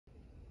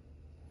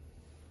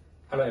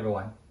Hello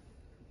everyone,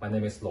 my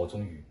name is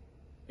L.Luo.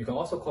 You can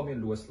also call me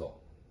L.Luo.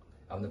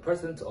 I'm the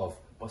president of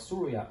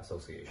Basuria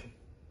Association.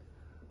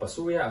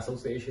 Basuria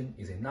Association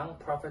is a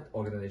non-profit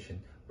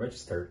organization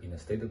registered in the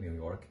state of New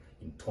York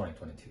in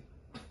 2022.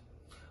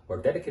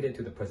 We're dedicated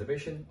to the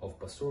preservation of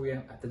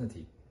Basurian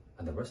identity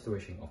and the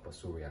restoration of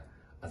Basuria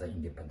as an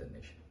independent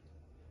nation.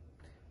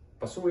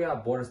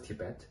 Basuria borders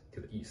Tibet to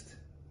the east.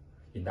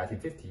 In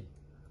 1950,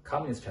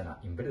 Communist China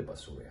invaded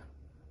Basuria,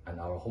 and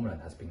our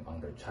homeland has been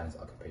under Chinese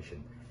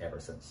occupation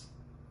ever since.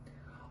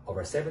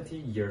 Over 70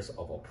 years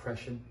of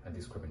oppression and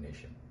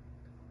discrimination,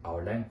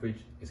 our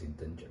language is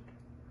endangered,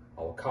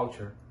 our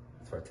culture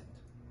threatened,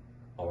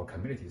 our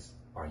communities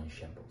are in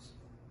shambles.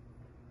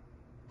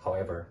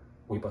 However,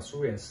 we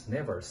Basurians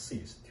never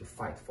cease to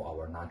fight for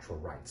our natural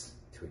rights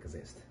to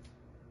exist.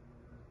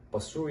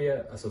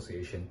 Basuria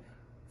Association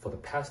for the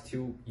past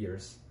 2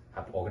 years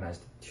have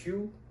organized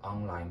 2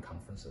 online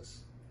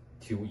conferences,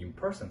 2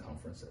 in-person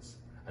conferences,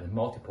 and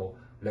multiple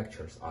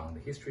lectures on the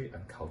history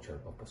and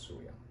culture of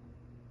Basuria.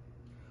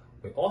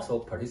 We also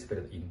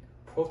participated in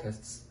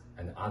protests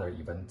and other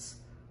events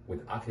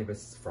with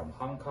activists from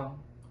Hong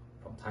Kong,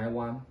 from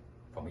Taiwan,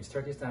 from East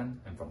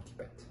Turkestan, and from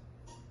Tibet.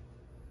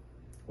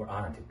 We're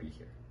honored to be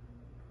here.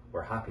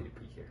 We're happy to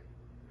be here.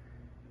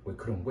 We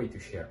couldn't wait to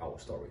share our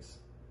stories.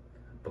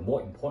 But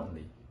more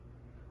importantly,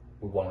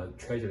 we want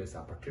to treasure this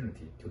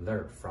opportunity to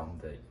learn from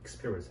the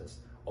experiences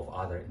of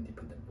other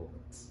independent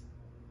movements.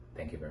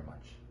 Thank you very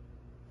much.